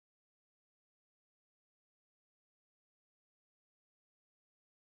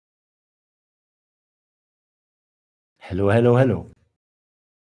Hello, hello, hello.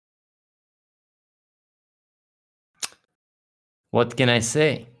 What can I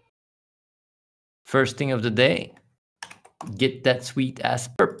say? First thing of the day, get that sweet ass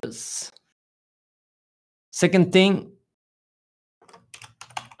purpose. Second thing,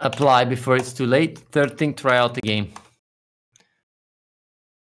 apply before it's too late. Third thing, try out the game.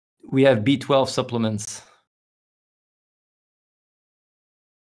 We have B12 supplements.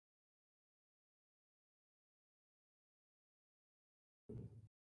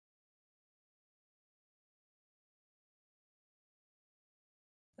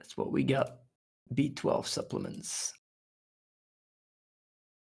 That's what we got. B12 supplements.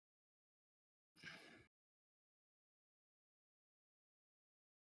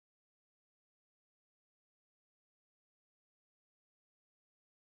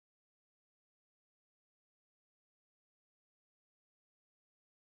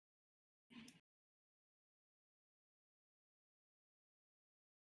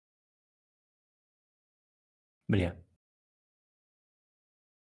 बढ़िया.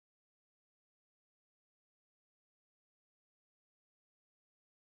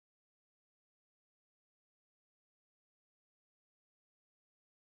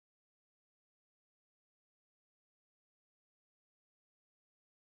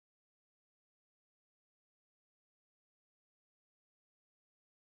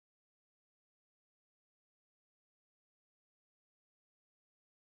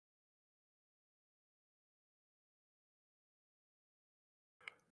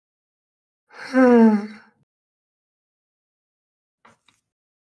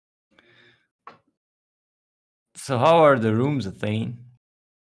 So how are the rooms, Athane?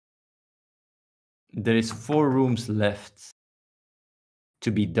 There is 4 rooms left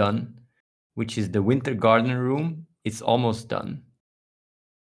to be done, which is the winter garden room. It's almost done.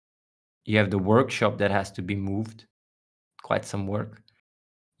 You have the workshop that has to be moved. Quite some work.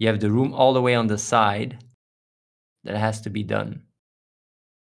 You have the room all the way on the side that has to be done.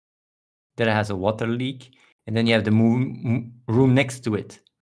 That has a water leak. And then you have the room next to it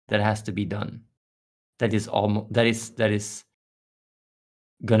that has to be done. That is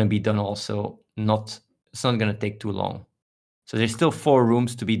gonna be done also. It's not gonna take too long. So there's still 4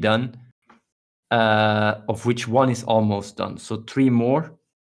 rooms to be done, of which 1 is almost done. So 3 more.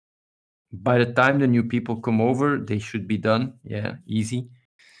 By the time the new people come over, they should be done. Yeah, easy.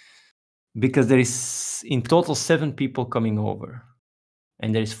 Because there is in total 7 people coming over.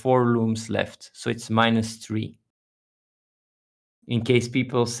 And there is 4 rooms left. So it's -3. In case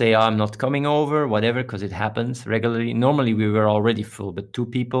people say, oh, I'm not coming over, whatever, because it happens regularly. Normally we were already full, but 2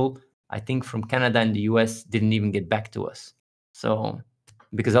 people, I think from Canada and the US, didn't even get back to us. So,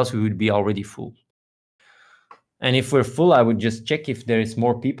 because else we would be already full. And if we're full, I would just check if there is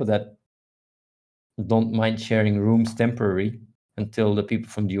more people that don't mind sharing rooms temporary until the people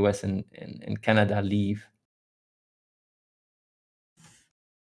from the US and Canada leave.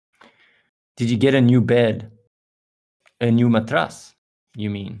 Did you get a new bed? A new mattress,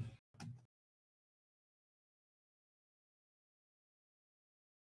 you mean?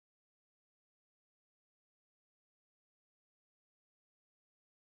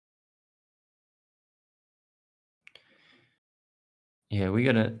 Yeah, we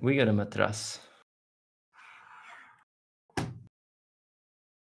got a mattress.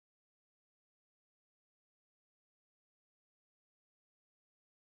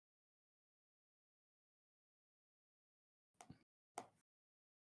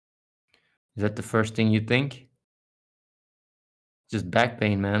 Is that the first thing you think? Just back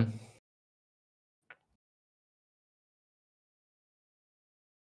pain, man.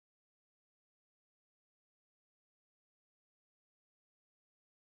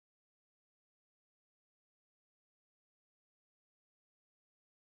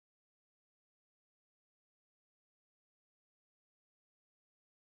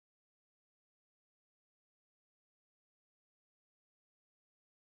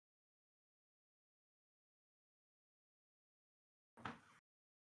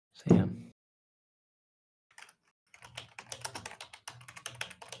 So yeah.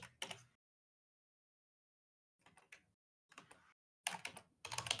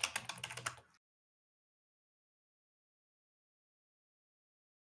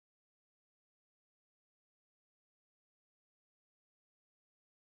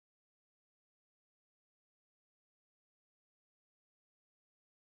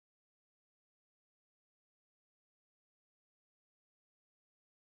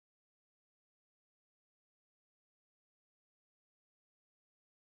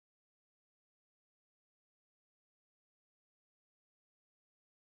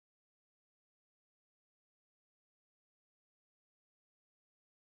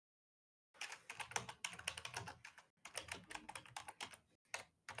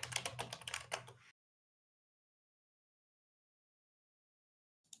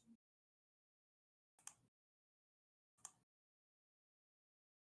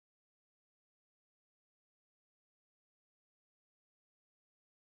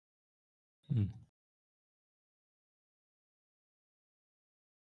 Mm.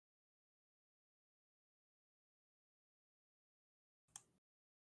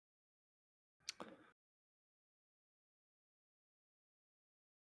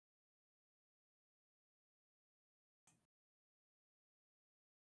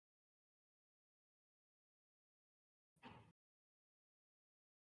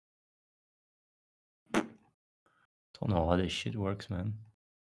 Don't know how this shit works, man.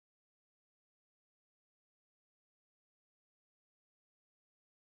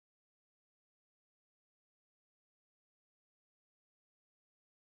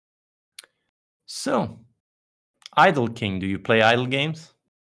 So, Idle King, do you play idle games?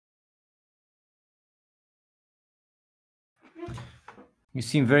 You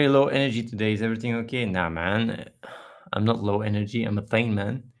seem very low energy today. Is everything okay? Nah, man. I'm not low energy. I'm a pain,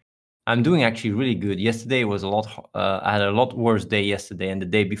 man. I'm doing actually really good. Yesterday was a lot. I had a lot worse day yesterday, and the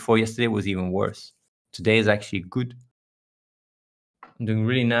day before yesterday was even worse. Today is actually good. I'm doing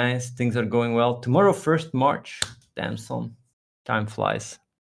really nice. Things are going well. Tomorrow, 1st March. Damn, son. Time flies.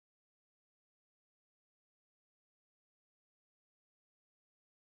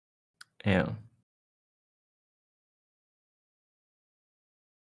 Yeah.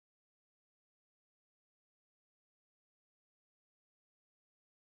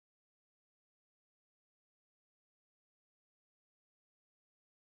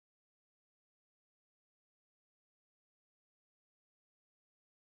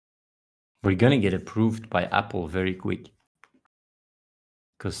 We're gonna get approved by Apple very quick.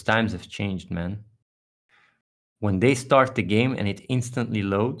 Because times have changed, man. When they start the game and it instantly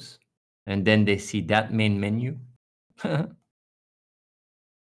loads, and then they see that main menu, it's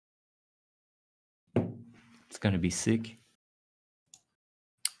gonna be sick.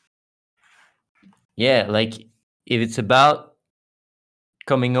 Yeah, like if it's about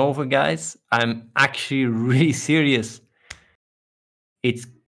coming over, guys, I'm actually really serious. It's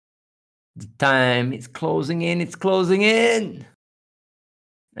the time, it's closing in, it's closing in.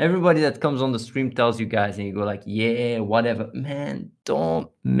 Everybody that comes on the stream tells you guys, and you go like, yeah, whatever. Man, don't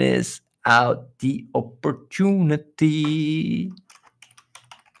miss out the opportunity.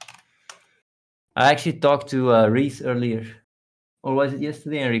 I actually talked to Reese earlier, or was it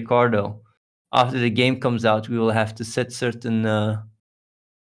yesterday, and Ricardo. After the game comes out, we will have to set certain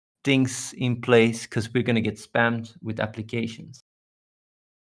things in place because we're going to get spammed with applications.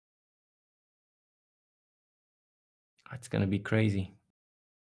 It's going to be crazy.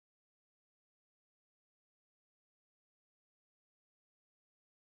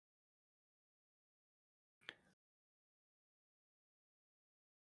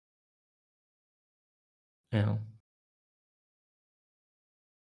 Yeah.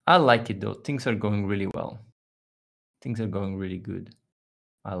 I like it though. Things are going really well. Things are going really good.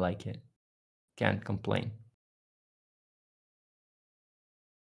 I like it. Can't complain.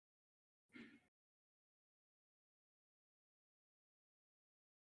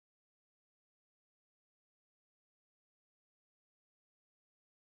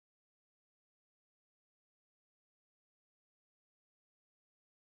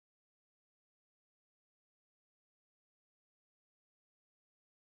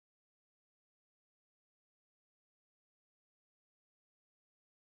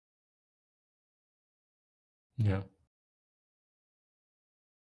 Yeah.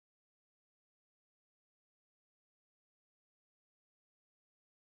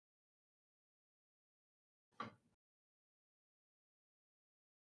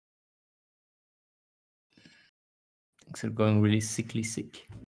 Things are going really sickly sick.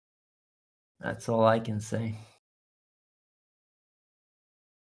 That's all I can say.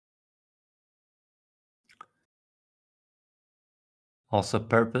 Also,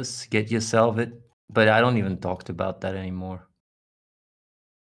 purpose, get yourself it. But I don't even talk about that anymore.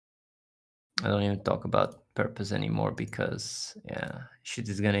 I don't even talk about purpose anymore because, yeah, shit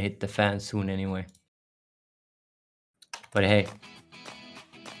is gonna hit the fan soon anyway. But hey,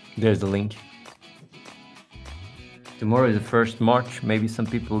 there's the link. Tomorrow is the 1st March. Maybe some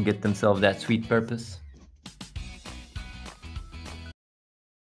people will get themselves that sweet purpose.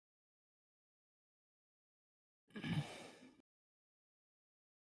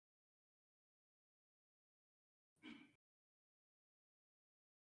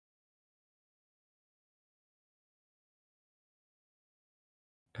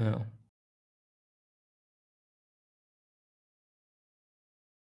 Yeah.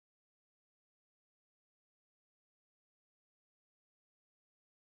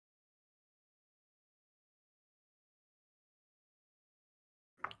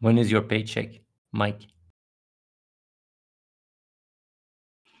 When is your paycheck, Mike?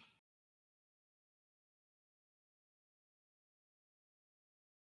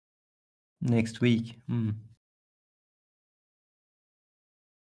 Next week.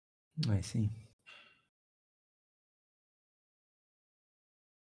 I see.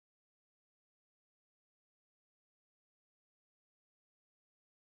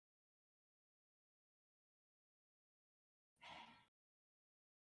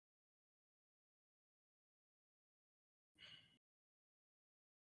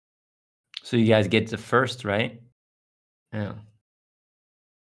 So you guys get the first, right? Yeah.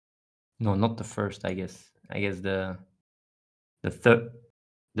 No, not the first, I guess. I guess the third,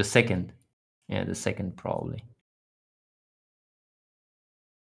 the second. Yeah, the second probably.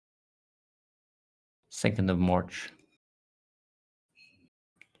 2nd of March.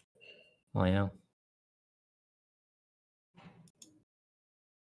 Oh yeah.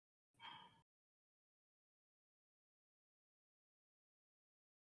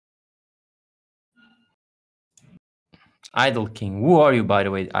 Idol King. Who are you, by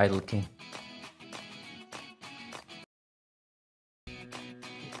the way, Idol King?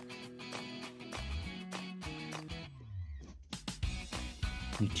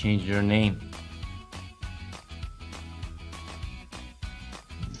 You changed your name.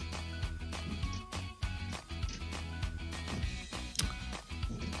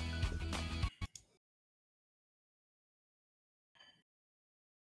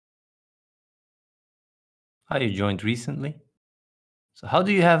 How you joined recently? So how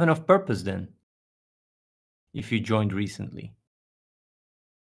do you have enough purpose then? If you joined recently?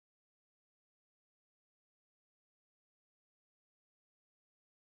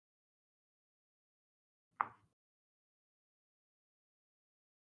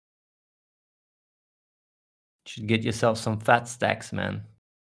 Should get yourself some fat stacks, man.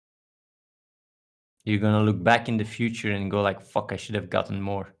 You're gonna look back in the future and go like, fuck, I should have gotten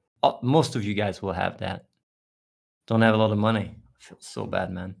more. Oh, most of you guys will have that. Don't have a lot of money. I feel so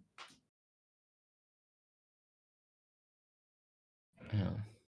bad, man. Yeah.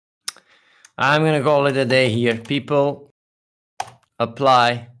 I'm gonna call it a day here. People,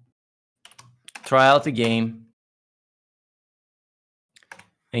 apply, try out the game,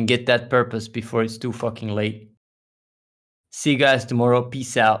 and get that purpose before it's too fucking late. See you guys tomorrow.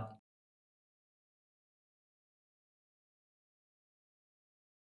 Peace out.